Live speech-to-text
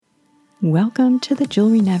Welcome to the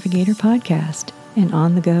Jewelry Navigator podcast, an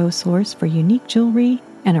on-the-go source for unique jewelry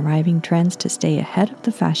and arriving trends to stay ahead of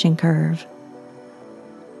the fashion curve.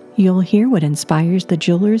 You'll hear what inspires the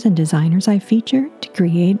jewelers and designers I feature to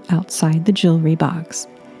create outside the jewelry box.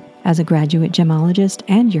 As a graduate gemologist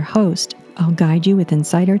and your host, I'll guide you with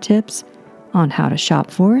insider tips on how to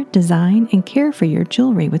shop for, design, and care for your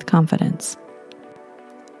jewelry with confidence.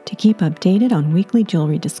 To keep updated on weekly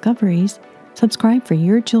jewelry discoveries, subscribe for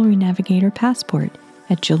your Jewelry Navigator passport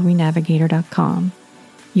at jewelrynavigator.com.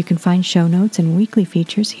 You can find show notes and weekly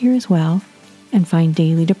features here as well, and find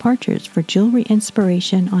daily departures for jewelry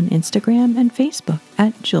inspiration on Instagram and Facebook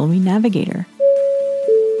at Jewelry Navigator.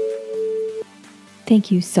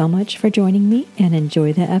 Thank you so much for joining me and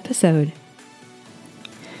enjoy the episode.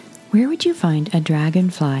 Where would you find a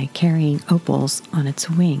dragonfly carrying opals on its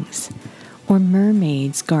wings, or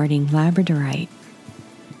mermaids guarding labradorite?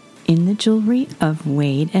 In the jewelry of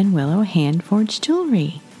Wade and Willow hand-forged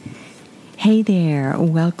jewelry. Hey there,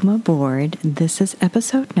 welcome aboard. This is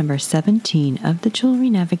episode number 17 of the Jewelry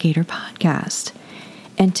Navigator podcast.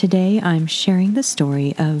 And today I'm sharing the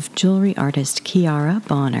story of jewelry artist Kiara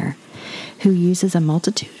Bonner, who uses a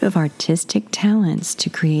multitude of artistic talents to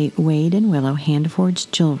create Wade and Willow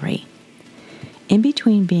hand-forged jewelry. In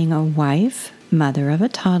between being a wife, mother of a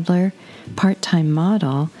toddler, part-time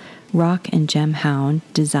model, rock and gem hound,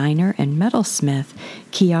 designer, and metalsmith,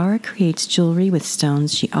 Kiara creates jewelry with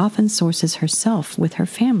stones she often sources herself with her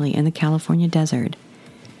family in the California desert.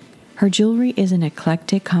 Her jewelry is an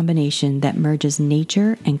eclectic combination that merges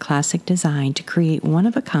nature and classic design to create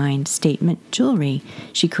one-of-a-kind statement jewelry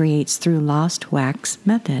she creates through lost wax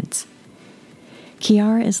methods.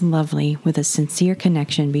 Kiara is lovely with a sincere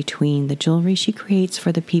connection between the jewelry she creates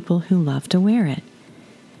for the people who love to wear it.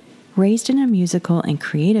 Raised in a musical and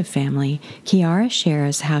creative family, Kiara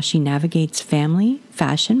shares how she navigates family,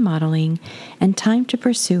 fashion modeling, and time to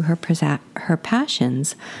pursue her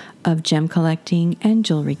passions of gem collecting and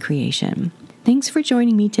jewelry creation. Thanks for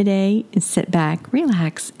joining me today. Sit back,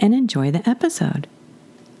 relax, and enjoy the episode.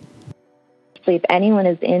 If anyone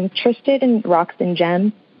is interested in rocks and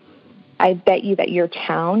gems, I bet you that your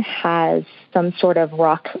town has some sort of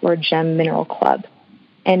rock or gem mineral club.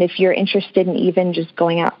 And if you're interested in even just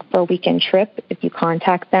going out for a weekend trip, if you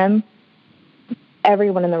contact them,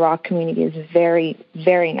 everyone in the rock community is very,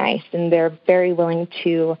 very nice, and they're very willing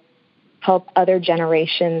to help other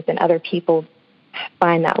generations and other people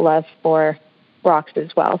find that love for rocks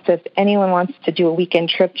as well. So if anyone wants to do a weekend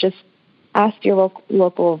trip, just ask your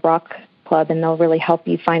local rock club, and they'll really help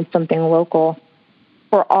you find something local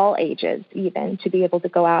for all ages, even, to be able to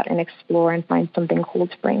go out and explore and find something cool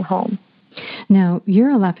to bring home. Now,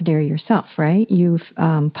 you're a lapidary yourself, right? You've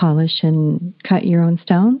polished and cut your own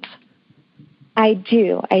stones? I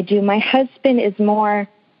do. My husband is more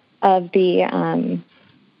of the,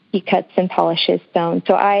 he cuts and polishes stones.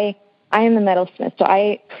 So I am the metalsmith. So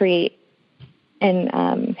I create and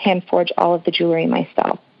hand forge all of the jewelry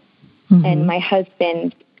myself. Mm-hmm. And my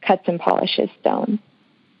husband cuts and polishes stones.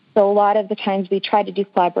 So a lot of the times we try to do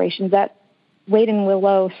collaborations. That Wade and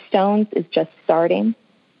Willow Stones is just starting.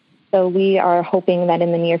 So we are hoping that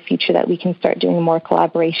in the near future that we can start doing more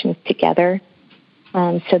collaborations together.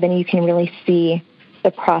 So then you can really see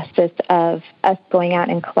the process of us going out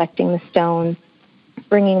and collecting the stones,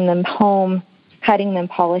 bringing them home, cutting them,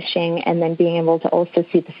 polishing, and then being able to also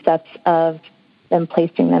see the steps of them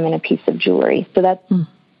placing them in a piece of jewelry. So that's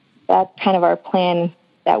kind of our plan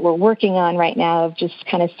that we're working on right now, of just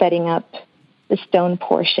kind of setting up the stone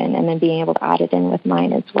portion and then being able to add it in with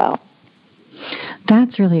mine as well.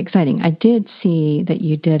 That's really exciting. I did see that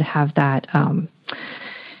you did have that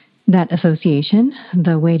that association,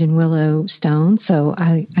 the Wade and Willow Stone. So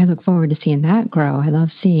I look forward to seeing that grow. I love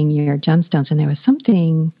seeing your gemstones. And there was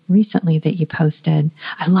something recently that you posted.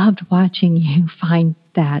 I loved watching you find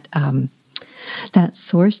that that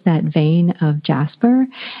source, that vein of jasper.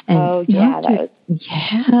 And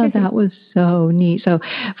that was so neat. So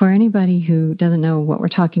for anybody who doesn't know what we're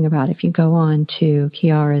talking about, if you go on to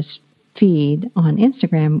Kiara's feed on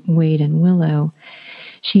Instagram, Wade and Willow,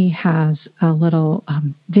 she has a little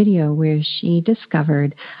video where she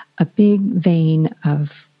discovered a big vein of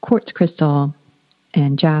quartz crystal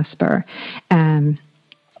and jasper.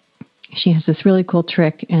 She has this really cool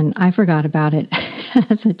trick, and I forgot about it.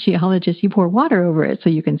 As a geologist, you pour water over it so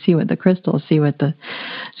you can see what the crystals, see what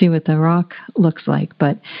the rock looks like.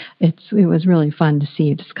 But it was really fun to see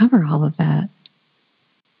you discover all of that.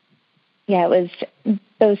 Yeah,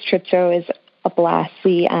 those trips are always a blast.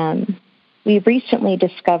 We recently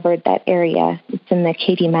discovered that area. It's in the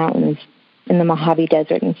Katy Mountains in the Mojave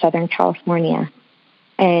Desert in Southern California.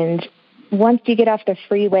 And once you get off the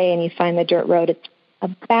freeway and you find the dirt road, it's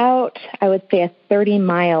about, I would say, a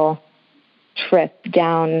 30-mile trip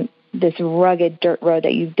down this rugged dirt road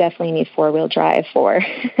that you definitely need four-wheel drive for.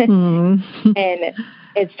 And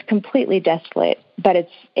it's completely desolate, but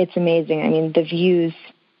it's amazing. I mean, the views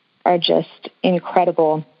are just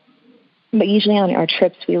incredible. But usually on our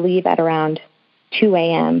trips, we leave at around 2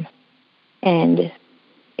 a.m., and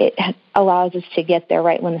it allows us to get there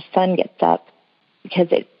right when the sun gets up, because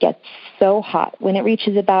it gets so hot. When it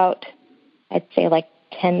reaches about, I'd say like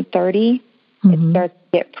 10:30, it starts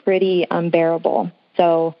to get pretty unbearable.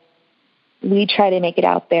 So we try to make it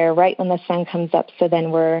out there right when the sun comes up, so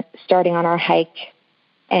then we're starting on our hike.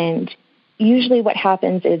 And usually what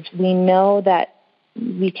happens is we know that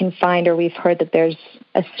we can find, or we've heard that there's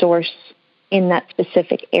a source in that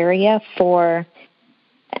specific area for,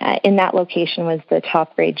 in that location was the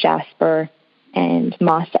top grade jasper and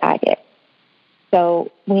moss agate.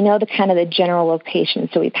 So we know the kind of the general location.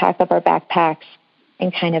 So we pack up our backpacks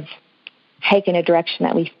and kind of hike in a direction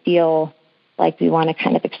that we feel like we want to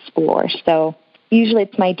kind of explore. So usually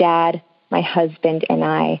it's my dad, my husband, and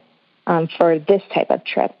I for this type of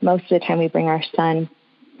trip. Most of the time we bring our son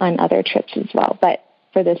on other trips as well. But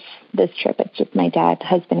for this trip, it's just my dad,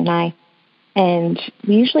 husband, and I. And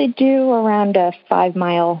we usually do around a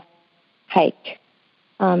 5-mile hike,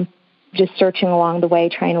 just searching along the way,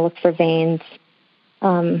 trying to look for veins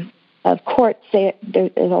of quartz.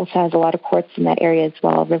 It also has a lot of quartz in that area as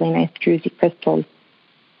well, really nice druzy crystals.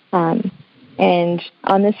 And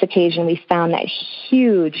on this occasion, we found that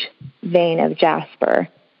huge vein of jasper.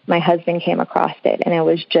 My husband came across it, and it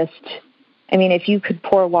was just, I mean, if you could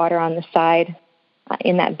pour water on the side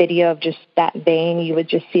in that video of just that vein, you would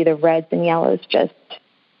just see the reds and yellows just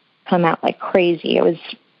come out like crazy. It was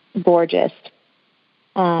gorgeous.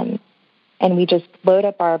 And we just load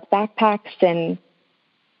up our backpacks, and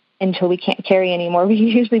until we can't carry anymore,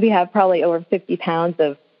 we have probably over 50 pounds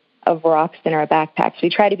of rocks in our backpacks. We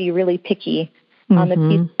try to be really picky on the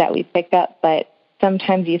pieces that we pick up, but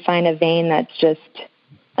sometimes you find a vein that's just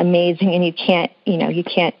amazing, and you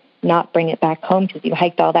can't not bring it back home because you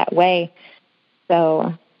hiked all that way.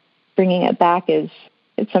 So bringing it back it's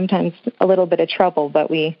sometimes a little bit of trouble, but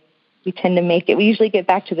we tend to make it. We usually get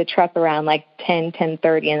back to the truck around like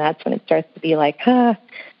 10:30, and that's when it starts to be like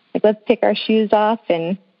let's take our shoes off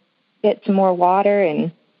and get some more water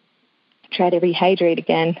and try to rehydrate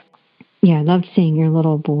again. Yeah, I love seeing your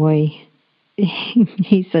little boy.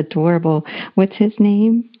 He's adorable. What's his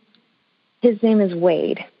name? His name is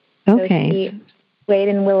Wade. Okay. So Wade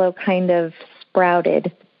and Willow kind of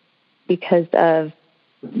sprouted because of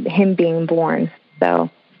him being born. So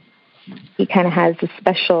he kind of has a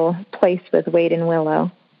special place with Wade and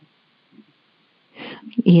Willow.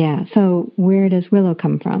 Yeah. So where does Willow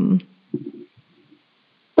come from?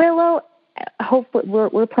 Willow, hopefully,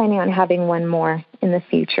 we're planning on having one more in the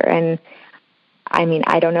future. And I mean,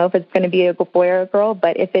 I don't know if it's going to be a boy or a girl,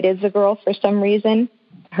 but if it is a girl for some reason,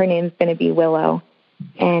 her name's going to be Willow.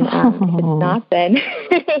 And if it's not,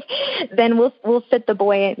 then we'll fit the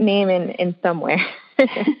boy name in somewhere.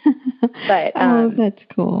 But that's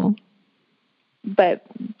cool. But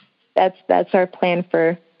that's our plan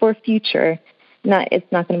for future.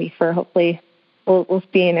 It's not going to be for, hopefully we'll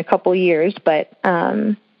see in a couple years, but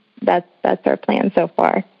that's our plan so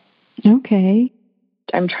far. Okay.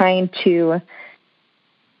 I'm trying to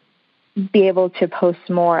be able to post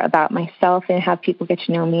more about myself and have people get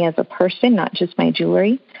to know me as a person, not just my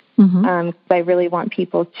jewelry. I really want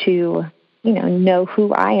people to, know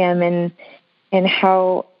who I am and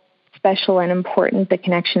how special and important the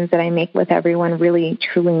connections that I make with everyone really,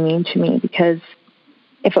 truly mean to me. Because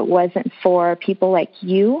if it wasn't for people like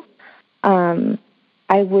you, I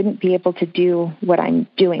wouldn't be able to do what I'm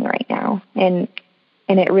doing right now. And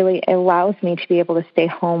it really allows me to be able to stay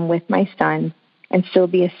home with my son and still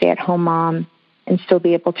be a stay-at-home mom and still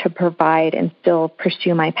be able to provide and still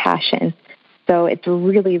pursue my passion. So it's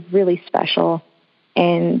really, really special.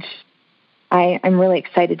 And I'm really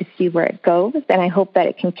excited to see where it goes, and I hope that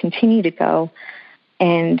it can continue to go.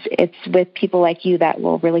 And it's with people like you that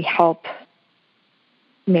will really help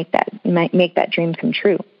make that dream come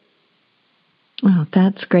true. Oh,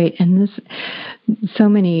 that's great. And so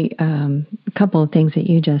many, a couple of things that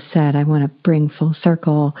you just said, I want to bring full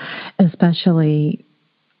circle, especially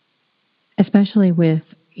with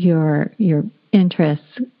your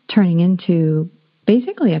interests turning into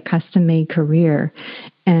basically a custom-made career.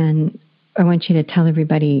 And I want you to tell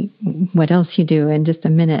everybody what else you do in just a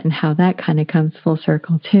minute and how that kind of comes full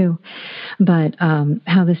circle too. But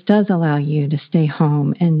how this does allow you to stay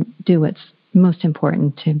home and do what's most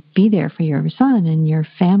important, to be there for your son and your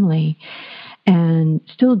family. and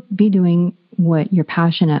still be doing what you're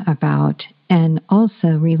passionate about, and also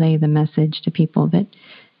relay the message to people that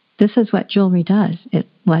this is what jewelry does. It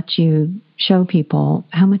lets you show people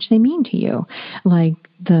how much they mean to you. Like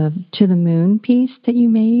the To the Moon piece that you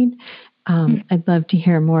made, I'd love to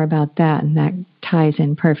hear more about that, and that ties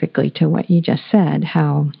in perfectly to what you just said,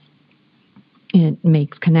 how it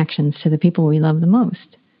makes connections to the people we love the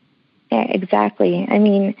most. Yeah, exactly. I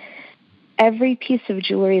mean, every piece of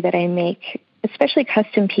jewelry that I make, especially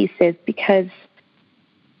custom pieces, because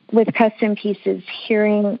with custom pieces,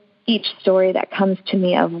 hearing each story that comes to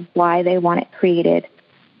me of why they want it created,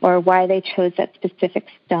 or why they chose that specific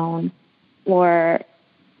stone, or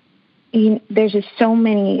there's just so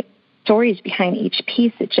many stories behind each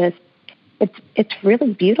piece. It's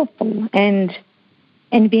really beautiful, and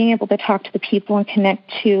being able to talk to the people and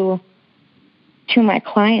connect to my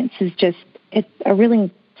clients is it's a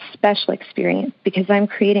really special experience, because I'm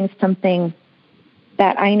creating something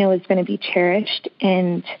that I know is going to be cherished,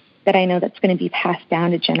 and that I know that's going to be passed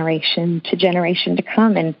down to generation to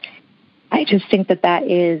come. And I just think that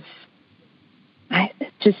is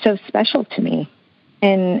just so special to me.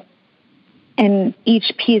 And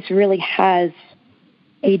each piece really has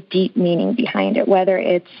a deep meaning behind it, whether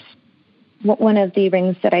it's one of the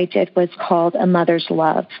rings that I did was called A Mother's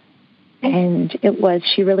Love. And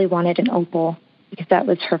she really wanted an opal because that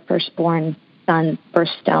was her firstborn son's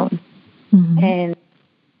birthstone. Mm-hmm. And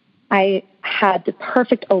I had the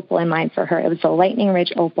perfect opal in mind for her. It was a Lightning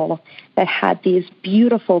Ridge opal that had these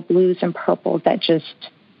beautiful blues and purples that just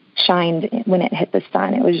shined when it hit the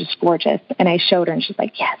sun. It was just gorgeous. And I showed her, and she's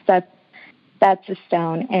like, yes, that's a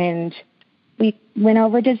stone. And we went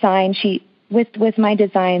over design. With my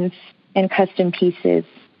designs and custom pieces,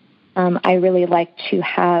 I really like to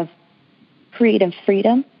have creative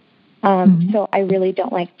freedom. So I really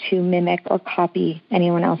don't like to mimic or copy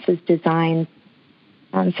anyone else's designs.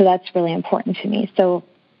 So that's really important to me. So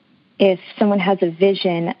if someone has a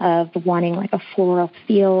vision of wanting like a floral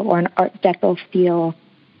feel or an Art Deco feel,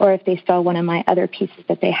 or if they saw one of my other pieces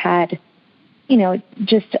that they had,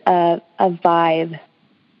 just a vibe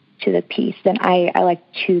to the piece, then I like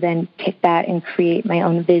to then take that and create my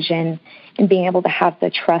own vision, and being able to have the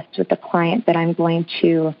trust with the client that I'm going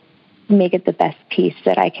to make it the best piece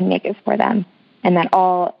that I can make it for them, and that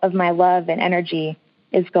all of my love and energy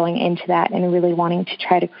is going into that, and really wanting to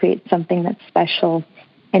try to create something that's special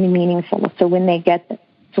and meaningful. So when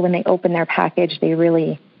they open their package,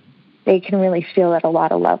 they can really feel that a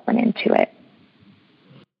lot of love went into it.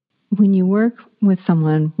 When you work with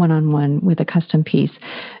someone one-on-one with a custom piece,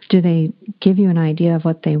 do they give you an idea of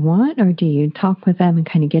what they want, or do you talk with them and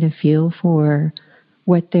kind of get a feel for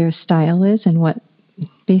what their style is and what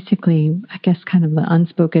basically, I guess, kind of the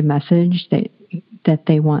unspoken message that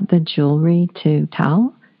they want the jewelry to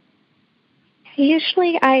tell?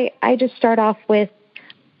 Usually I just start off with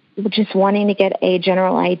just wanting to get a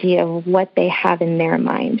general idea of what they have in their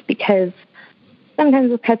mind, because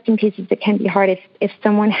sometimes with custom pieces it can be hard if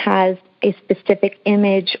someone has a specific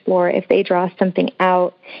image, or if they draw something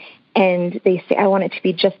out and they say, I want it to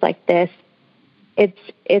be just like this.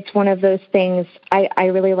 It's one of those things. I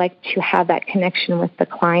really like to have that connection with the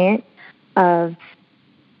client, of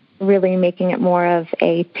really making it more of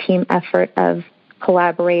a team effort of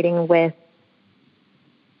collaborating with,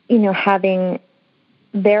 having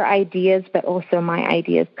their ideas, but also my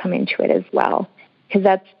ideas come into it as well. Because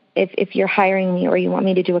that's, if you're hiring me or you want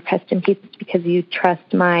me to do a custom piece, it's because you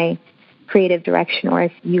trust my creative direction, or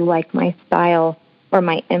if you like my style or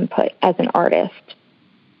my input as an artist.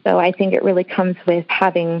 So I think it really comes with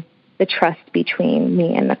having the trust between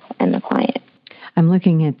me and the client. I'm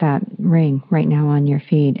looking at that ring right now on your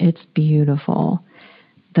feed. It's beautiful.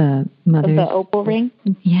 The opal ring?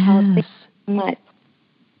 Yes. Oh, thank you so much.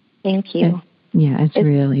 Thank you. It's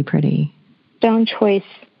really pretty. Stone choice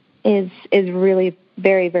is really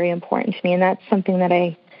very, very important to me, and that's something that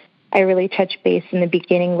I really touch base in the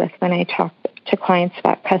beginning with when I talk to clients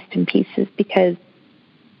about custom pieces, because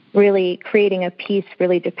really creating a piece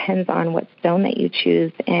really depends on what stone that you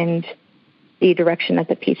choose and the direction that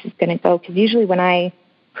the piece is going to go. Because usually when I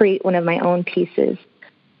create one of my own pieces,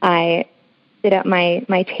 I sit at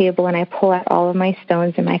my table and I pull out all of my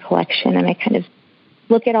stones in my collection, and I kind of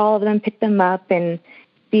look at all of them, pick them up, and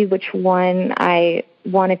see which one I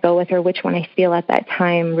want to go with, or which one I feel at that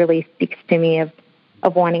time really speaks to me of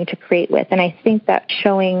wanting to create with. And I think that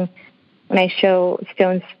when I show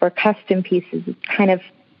stones for custom pieces,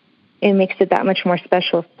 it makes it that much more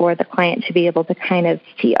special for the client to be able to kind of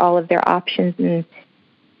see all of their options and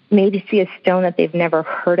maybe see a stone that they've never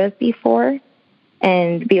heard of before,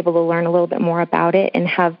 and be able to learn a little bit more about it and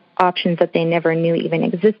have options that they never knew even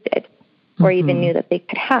existed. or even knew that they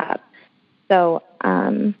could have. So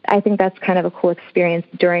I think that's kind of a cool experience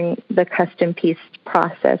during the custom piece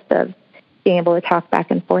process of being able to talk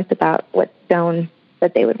back and forth about what stone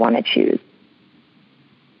that they would want to choose.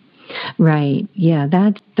 Right. Yeah,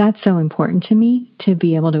 that's so important to me, to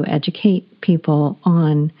be able to educate people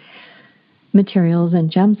on materials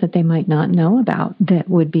and gems that they might not know about that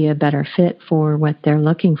would be a better fit for what they're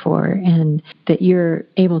looking for, and that you're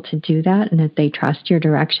able to do that and that they trust your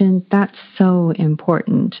direction. That's so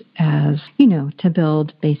important, as to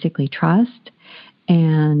build basically trust,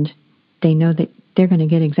 and they know that they're going to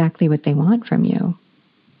get exactly what they want from you.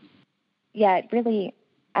 Yeah, it really,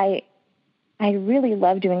 I really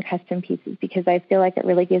love doing custom pieces because I feel like it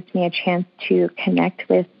really gives me a chance to connect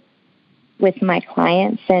with my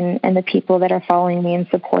clients and the people that are following me and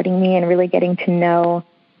supporting me, and really getting to know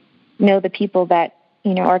the people that,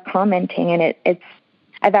 are commenting. And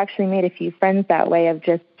I've actually made a few friends that way of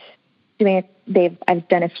just doing it. I've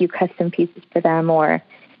done a few custom pieces for them, or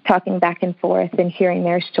talking back and forth and hearing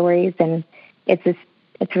their stories. And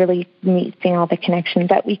it's really neat seeing all the connections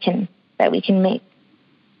that we can make.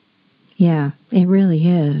 Yeah, it really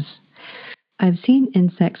is. I've seen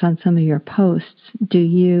insects on some of your posts. Do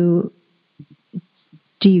you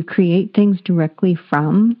create things directly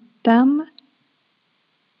from them?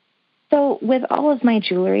 So with all of my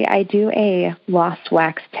jewelry, I do a lost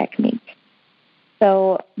wax technique.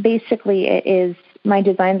 So basically it is, my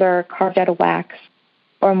designs are carved out of wax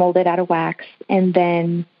or molded out of wax, and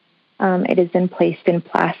then it is then placed in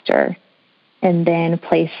plaster, and then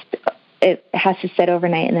it has to sit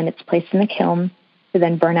overnight, and then it's placed in the kiln to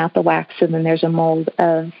then burn out the wax, and then there's a mold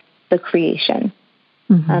of the creation.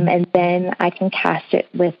 And then I can cast it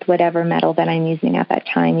with whatever metal that I'm using at that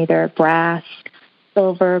time, either brass,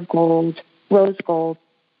 silver, gold, rose gold.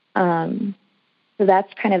 So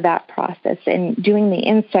that's kind of that process. And doing the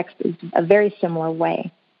insects is a very similar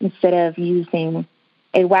way. Instead of using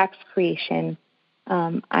a wax creation,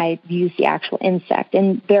 I use the actual insect.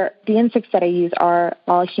 And the insects that I use are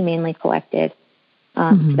all humanely collected.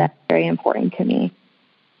 So that's very important to me.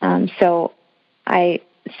 So I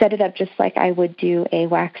set it up just like I would do a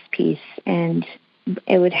wax piece, and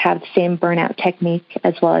it would have the same burnout technique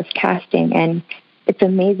as well as casting. And it's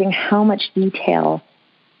amazing how much detail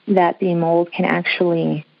that the mold can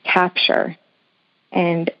actually capture.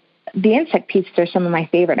 And the insect pieces are some of my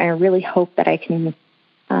favorite. I really hope that I can,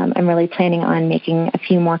 I'm really planning on making a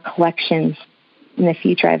few more collections in the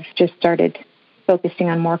future. I've just started focusing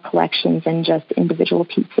on more collections and just individual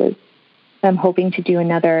pieces. I'm hoping to do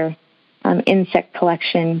another insect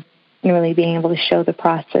collection, and really being able to show the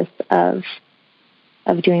process of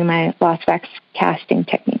doing my lost wax casting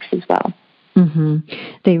techniques as well.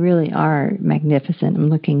 They really are magnificent. I'm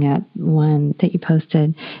looking at one that you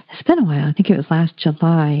posted. It's been a while. I think it was last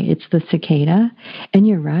July. It's the cicada. And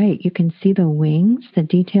you're right. You can see the wings, the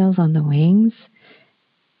details on the wings.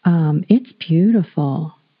 It's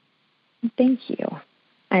beautiful. Thank you.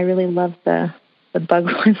 I really love the bug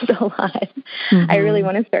ones a lot. I really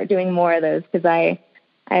want to start doing more of those because I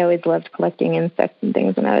always loved collecting insects and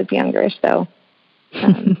things when I was younger. So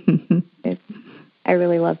I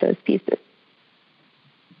really love those pieces.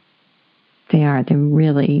 They're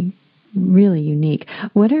really, really unique.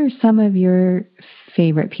 What are some of your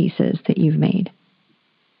favorite pieces that you've made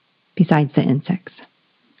besides the insects?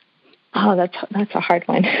 Oh, that's a hard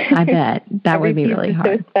one. I bet that would be really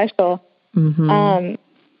hard. So special.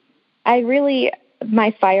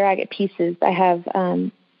 My fire agate pieces, I have,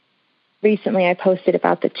 recently I posted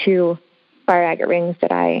about the 2 fire agate rings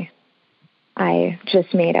that I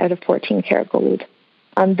just made out of 14 karat gold.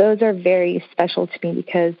 Those are very special to me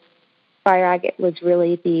because fire agate was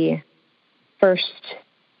really the first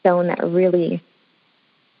stone that really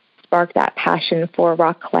sparked that passion for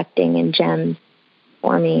rock collecting and gems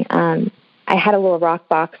for me. I had a little rock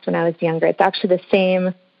box when I was younger. It's actually the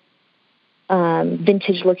same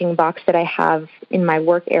vintage-looking box that I have in my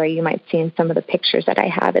work area. You might see in some of the pictures that I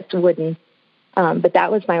have. It's wooden. But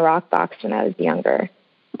that was my rock box when I was younger.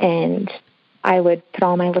 And I would put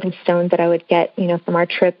all my little stones that I would get, from our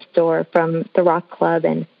trips or from the rock club.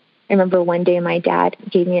 And I remember one day my dad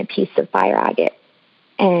gave me a piece of fire agate.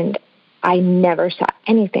 And I never saw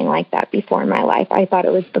anything like that before in my life. I thought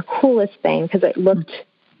it was the coolest thing because it looked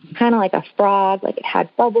kind of like a frog, like it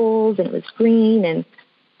had bubbles and it was green. And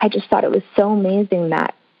I just thought it was so amazing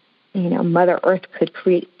that, Mother Earth could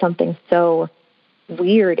create something so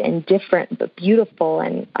weird and different but beautiful,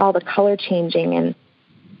 and all the color changing. And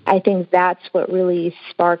I think that's what really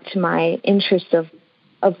sparked my interest of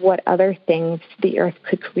what other things the Earth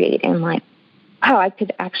could create. And like, wow, I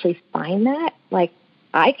could actually find that. Like,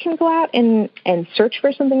 I can go out and search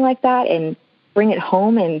for something like that and bring it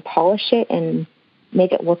home and polish it and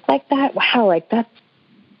make it look like that, wow, like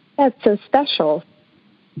that's so special.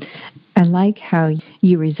 I like how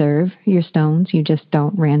you reserve your stones. You just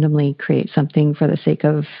don't randomly create something for the sake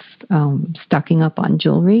of stocking up on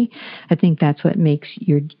jewelry. I think that's what makes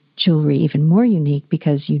your jewelry even more unique,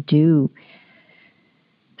 because you do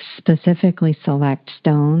specifically select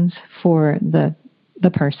stones for the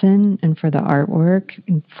person and for the artwork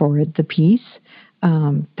and for the piece.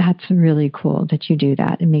 That's really cool that you do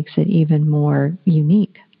that. It makes it even more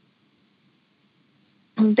unique.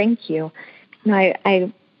 Thank you. No,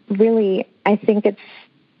 I think it's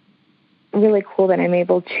really cool that I'm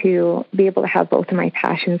able to have both of my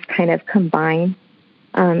passions kind of combine,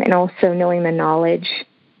 and also knowing the knowledge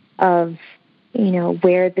of,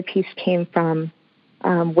 where the piece came from,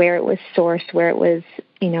 where it was sourced, where it was,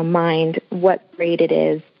 mined, what grade it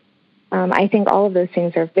is. I think all of those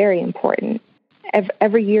things are very important.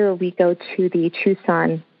 Every year we go to the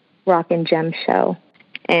Tucson Rock and Gem Show,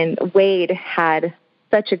 and Wade had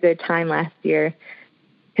such a good time last year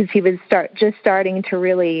because he was just starting to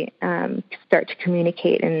really start to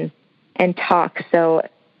communicate and talk. So,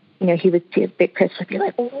 he would see his big crystal, be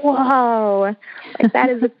like, "Whoa, like that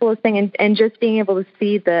is the coolest thing!" And just being able to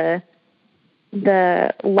see the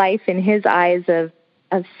life in his eyes of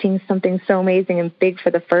seeing something so amazing and big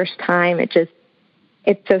for the first time.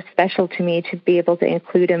 It's so special to me to be able to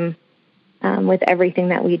include him with everything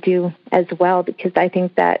that we do as well, because I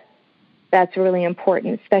think that's really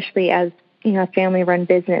important, especially as, a family-run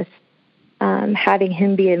business. Having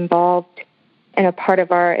him be involved and a part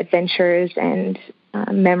of our adventures and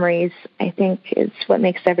memories, I think, is what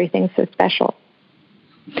makes everything so special.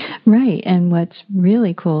 Right. And what's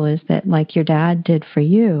really cool is that, like your dad did for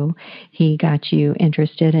you, he got you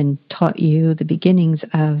interested and taught you the beginnings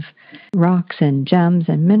of rocks and gems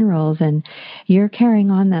and minerals. And you're carrying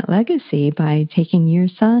on that legacy by taking your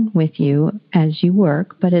son with you as you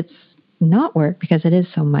work, but it's not work because it is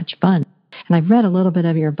so much fun. And I've read a little bit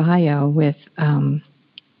of your bio with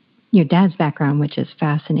your dad's background, which is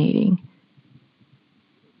fascinating.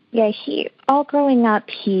 Yeah, all growing up,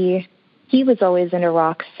 he was always into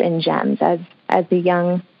rocks and gems. As a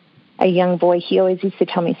young boy, he always used to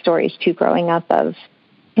tell me stories too, growing up, of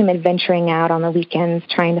him adventuring out on the weekends,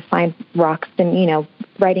 trying to find rocks and,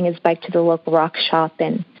 riding his bike to the local rock shop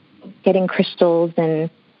and getting crystals. And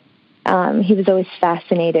he was always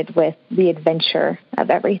fascinated with the adventure of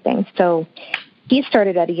everything. So he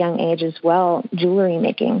started at a young age as well, jewelry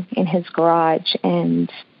making in his garage.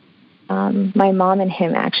 And my mom and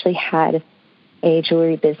him actually had a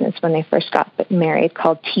jewelry business when they first got married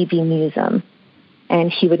called TB Museum.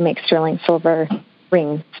 And he would make sterling silver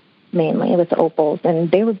rings, mainly with opals. And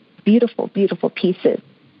they were beautiful, beautiful pieces.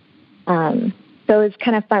 So it was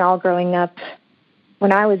kind of fun all growing up.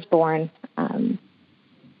 When I was born,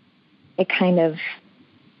 it kind of,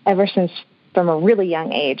 ever since from a really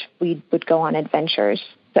young age, we would go on adventures.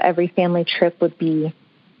 So every family trip would be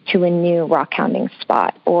to a new rock hounding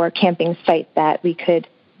spot or camping site that we could,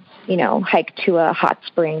 hike to a hot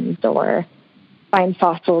springs or find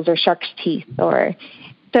fossils or shark's teeth. So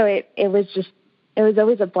it was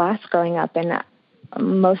always a blast growing up. And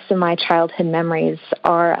most of my childhood memories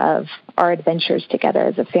are of our adventures together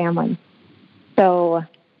as a family. So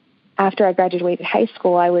after I graduated high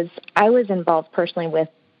school, I was involved personally with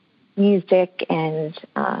music and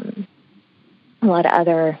a lot of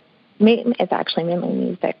other. It's actually mainly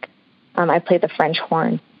music. I played the French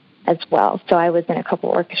horn as well, so I was in a couple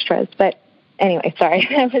orchestras. But anyway, sorry,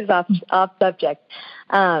 that was off subject.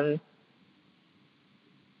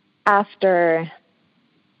 After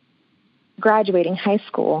graduating high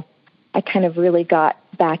school, I kind of really got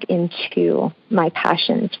back into my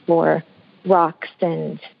passions for rocks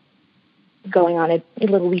and going on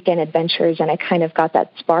little weekend adventures, and I kind of got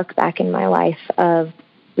that spark back in my life of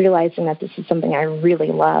realizing that this is something I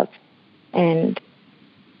really love, and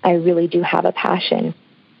I really do have a passion.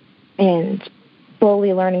 And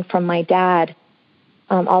slowly learning from my dad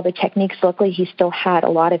all the techniques. Luckily, he still had a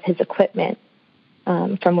lot of his equipment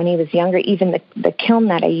from when he was younger. Even the kiln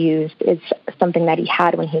that I used is something that he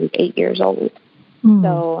had when he was 8 years old. Mm.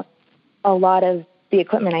 So a lot of the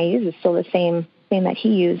equipment I use is still the same that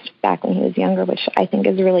he used back when he was younger, which I think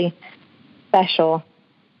is really special.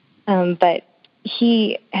 But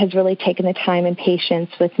he has really taken the time and patience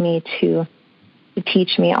with me to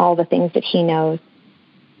teach me all the things that he knows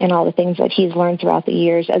and all the things that he's learned throughout the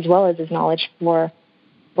years, as well as his knowledge for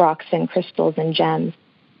rocks and crystals and gems.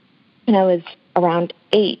 When I was around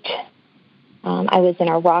 8, I was in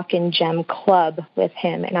a rock and gem club with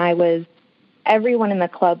him, and everyone in the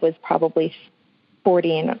club was probably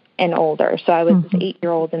 40 and older. So I was this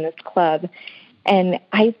 8-year-old in this club, and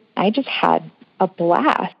I just had a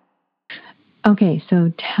blast. Okay,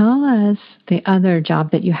 so tell us the other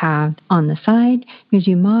job that you have on the side, because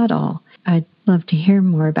you model. I'd love to hear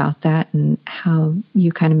more about that and how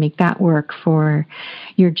you kind of make that work for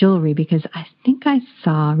your jewelry, because I think I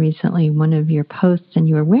saw recently one of your posts and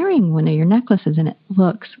you were wearing one of your necklaces and it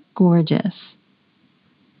looks gorgeous.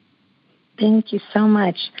 Thank you so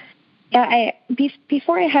much. Yeah,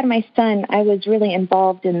 before I had my son, I was really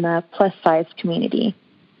involved in the plus size community.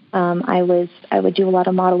 I would do a lot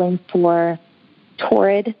of modeling for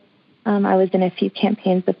Torrid. I was in a few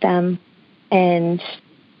campaigns with them, and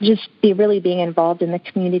just being involved in the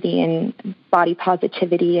community and body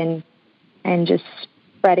positivity and just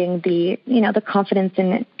spreading the confidence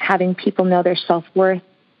in having people know their self-worth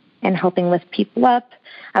and helping lift people up.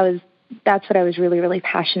 That's what I was really, really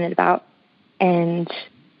passionate about. And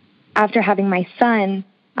after having my son,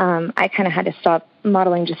 I kind of had to stop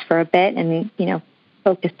modeling just for a bit and,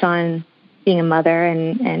 focused on being a mother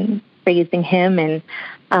and raising him. And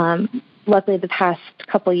luckily the past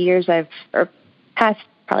couple of years past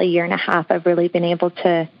probably year and a half, I've really been able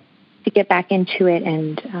to get back into it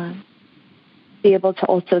and be able to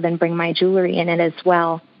also then bring my jewelry in it as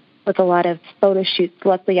well with a lot of photo shoots.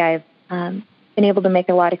 Luckily, I've been able to make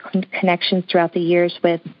a lot of connections throughout the years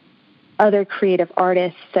with other creative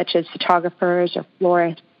artists such as photographers or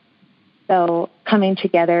florists. So coming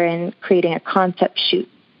together and creating a concept shoot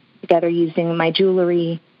together using my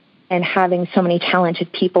jewelry and having so many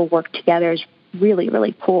talented people work together is really,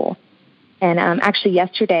 really cool. And actually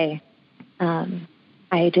yesterday,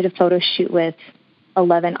 I did a photo shoot with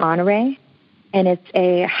 11 Honore, and it's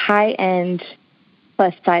a high-end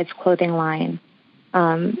plus-size clothing line.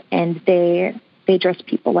 And they dress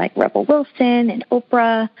people like Rebel Wilson and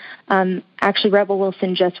Oprah. Actually, Rebel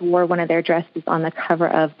Wilson just wore one of their dresses on the cover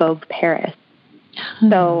of Vogue Paris.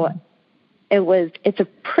 So it's a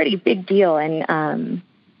pretty big deal. And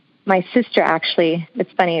my sister actually,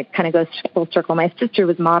 it's funny, it kind of goes full circle. My sister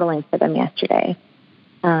was modeling for them yesterday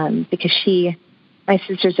because my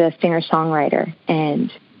sister's a singer-songwriter,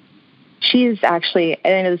 and she is actually,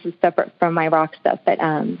 I know this is separate from my rock stuff, but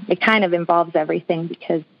it kind of involves everything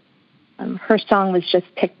because her song was just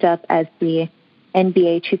picked up as the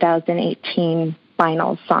NBA 2018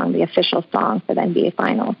 Finals song, the official song for the NBA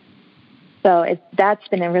Finals. So that's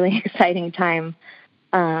been a really exciting time.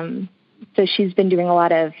 So she's been doing a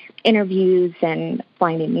lot of interviews and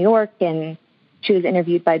flying to New York, and she was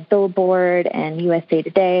interviewed by Billboard and USA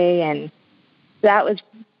Today, and that was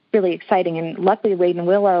really exciting. And luckily, Wade and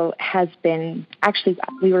Willow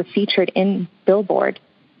we were featured in Billboard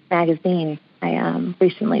magazine. I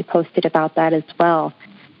recently posted about that as well.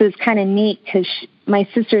 So it's kind of neat because my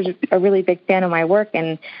sister's a really big fan of my work,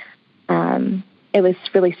 and it was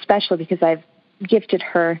really special because I've gifted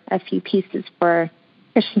her a few pieces for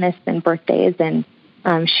Christmas and birthdays, and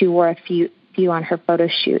she wore a few on her photo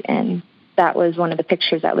shoot, and that was one of the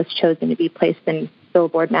pictures that was chosen to be placed in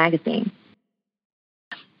Billboard magazine.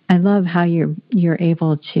 I love how you're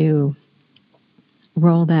able to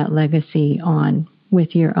roll that legacy on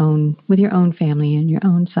with your own family and your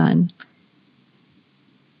own son.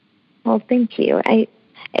 Well, thank you.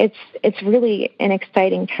 It's really an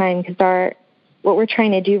exciting time because what we're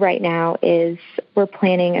trying to do right now is we're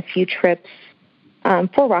planning a few trips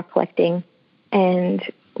for rock collecting, and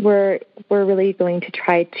we're really going to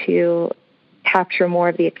try to capture more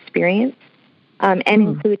of the experience and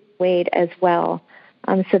include Wade as well,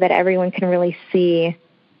 so that everyone can really see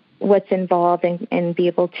what's involved and be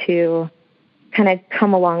able to kind of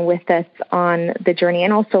come along with us on the journey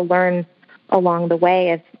and also learn along the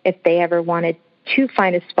way if they ever wanted to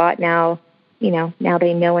find a spot now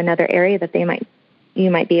they know another area that you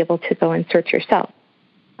might be able to go and search yourself.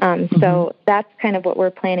 So that's kind of what we're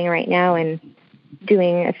planning right now, and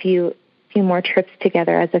doing a few more trips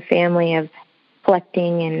together as a family of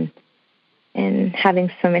collecting and having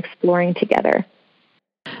some exploring together.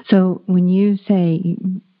 So when you say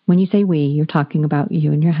we, you're talking about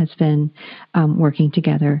you and your husband working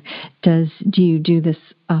together. Do you do this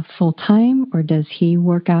full time, or does he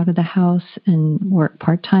work out of the house and work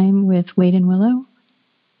part time with Wade and Willow?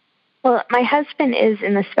 Well, my husband is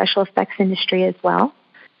in the special effects industry as well.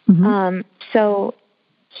 So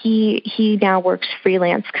he now works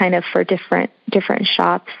freelance kind of for different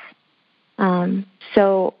shops.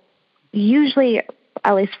 So usually,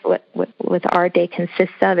 at least what our day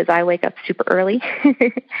consists of, is I wake up super early,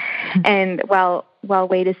 and while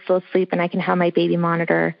Wade is still asleep, and I can have my baby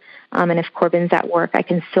monitor, and if Corbin's at work, I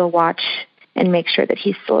can still watch and make sure that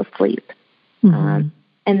he's still asleep. And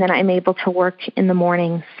then I'm able to work in the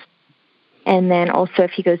mornings And then also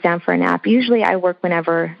if he goes down for a nap, usually I work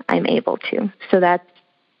whenever I'm able to. So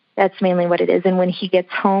that's mainly what it is. And when he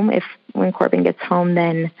gets home, when Corbin gets home,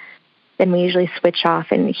 then we usually switch off.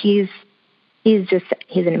 And he's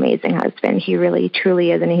an amazing husband. He really,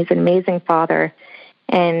 truly is. And he's an amazing father.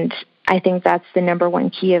 And I think that's the number one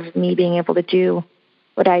key of me being able to do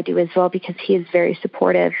what I do as well, because he is very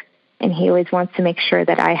supportive and he always wants to make sure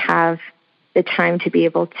that I have the time to be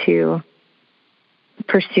able to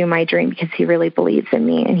pursue my dream, because he really believes in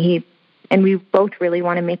me. And we both really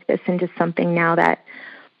want to make this into something now that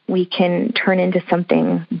we can turn into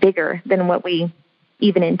something bigger than what we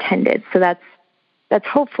even intended. So that's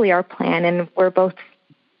hopefully our plan. And we're both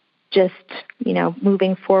just,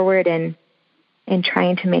 moving forward and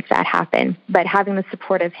trying to make that happen. But having the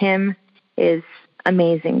support of him is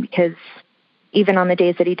amazing, because even on the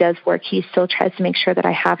days that he does work, he still tries to make sure that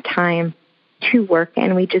I have time to work,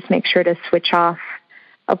 and we just make sure to switch off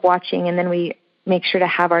of watching, and then we make sure to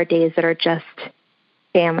have our days that are just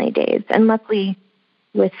family days. And luckily,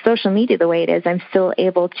 with social media the way it is, I'm still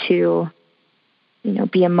able to,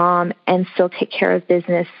 be a mom and still take care of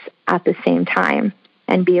business at the same time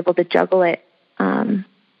and be able to juggle it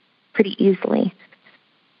pretty easily,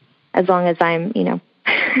 as long as I'm,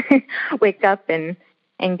 wake up and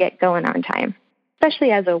get going on time.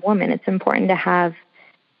 Especially as a woman, it's important to have,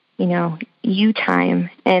 you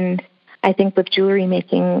time. And I think with jewelry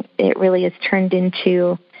making, it really has turned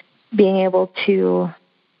into being able to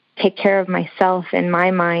take care of myself and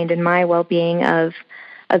my mind and my well-being of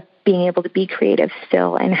being able to be creative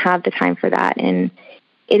still and have the time for that. And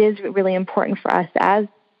it is really important for us as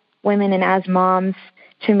women and as moms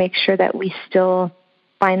to make sure that we still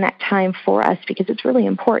find that time for us, because it's really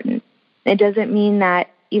important. It doesn't mean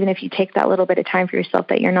that even if you take that little bit of time for yourself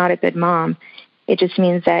that you're not a good mom. It just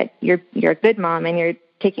means that you're a good mom and you're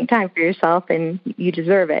taking time for yourself and you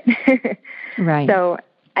deserve it. Right. So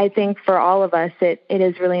I think for all of us, it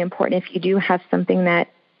is really important, if you do have something that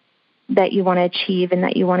you want to achieve and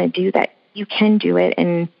that you want to do, that you can do it.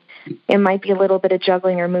 And it might be a little bit of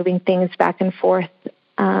juggling or moving things back and forth,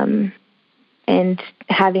 and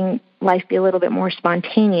having life be a little bit more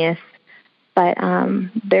spontaneous. But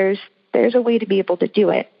there's a way to be able to do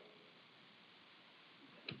it.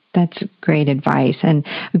 That's great advice and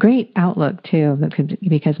a great outlook, too,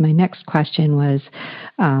 because my next question was,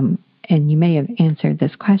 and you may have answered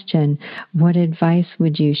this question, what advice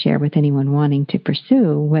would you share with anyone wanting to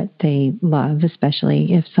pursue what they love,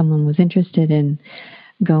 especially if someone was interested in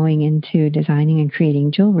going into designing and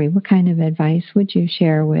creating jewelry? What kind of advice would you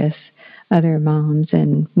share with other moms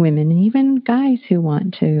and women and even guys who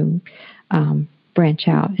want to branch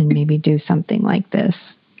out and maybe do something like this?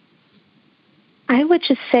 I would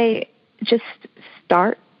just say, just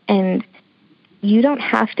start, and you don't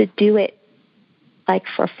have to do it like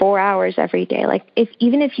for 4 hours every day. Like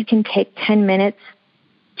even if you can take 10 minutes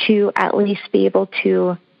to at least be able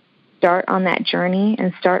to start on that journey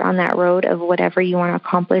and start on that road of whatever you want to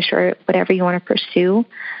accomplish or whatever you want to pursue,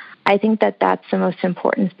 I think that that's the most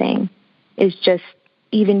important thing, is just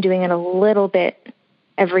even doing it a little bit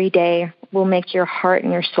every day will make your heart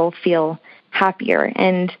and your soul feel happier.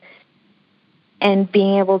 And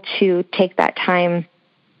being able to take that time,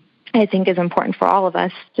 I think, is important for all of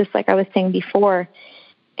us. Just like I was saying before,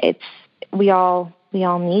 we all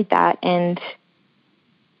need that. And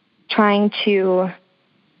trying to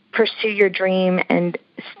pursue your dream and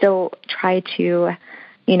still try to,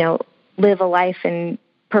 live a life and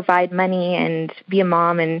provide money and be a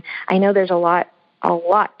mom. And I know there's a lot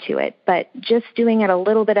to it, but just doing it a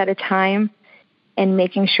little bit at a time and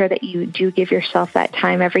making sure that you do give yourself that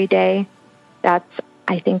time every day, that's,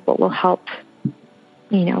 I think, what will help,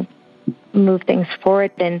 move things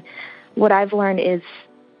forward. And what I've learned is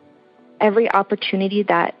every opportunity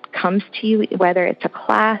that comes to you, whether it's a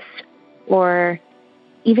class or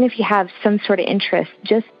even if you have some sort of interest,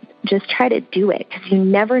 just try to do it, because you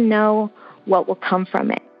never know what will come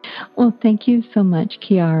from it. Well, thank you so much,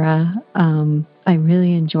 Kiara. I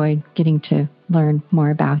really enjoyed getting to learn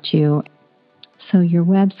more about you. So your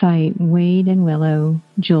website, Wade and Willow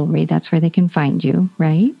Jewelry, that's where they can find you,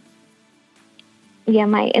 right? Yeah,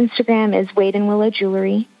 my Instagram is Wade and Willow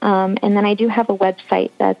Jewelry. And then I do have a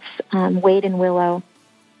website that's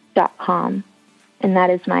wadeandwillow.com. And that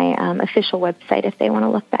is my official website if they want to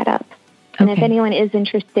look that up. And if anyone is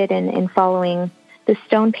interested in following the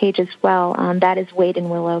stone page as well, that is Wade and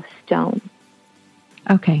Willow Stone.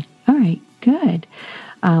 Okay. All right. Good.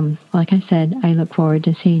 Like I said, I look forward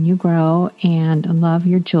to seeing you grow and love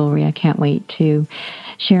your jewelry. I can't wait to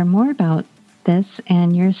share more about this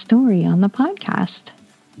and your story on the podcast.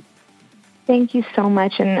 Thank you so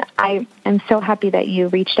much. And I am so happy that you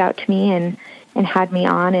reached out to me and had me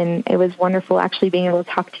on. And it was wonderful actually being able to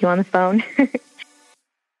talk to you on the phone.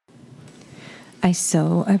 I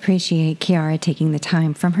so appreciate Kiara taking the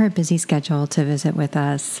time from her busy schedule to visit with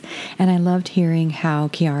us. And I loved hearing how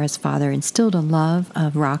Kiara's father instilled a love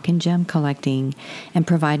of rock and gem collecting and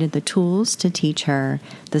provided the tools to teach her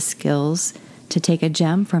the skills to take a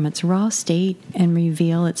gem from its raw state and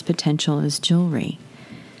reveal its potential as jewelry.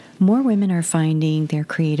 More women are finding their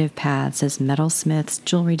creative paths as metalsmiths,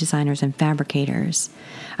 jewelry designers, and fabricators.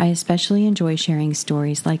 I especially enjoy sharing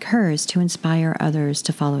stories like hers to inspire others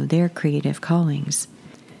to follow their creative callings.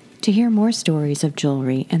 To hear more stories of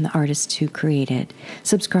jewelry and the artists who create it,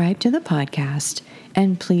 subscribe to the podcast,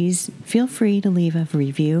 and please feel free to leave a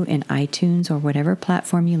review in iTunes or whatever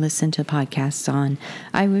platform you listen to podcasts on.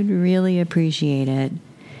 I would really appreciate it.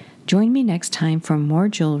 Join me next time for more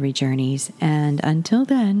jewelry journeys, and until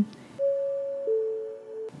then,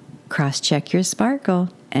 cross-check your sparkle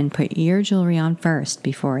and put your jewelry on first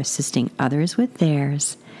before assisting others with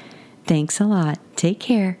theirs. Thanks a lot. Take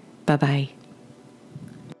care. Bye-bye.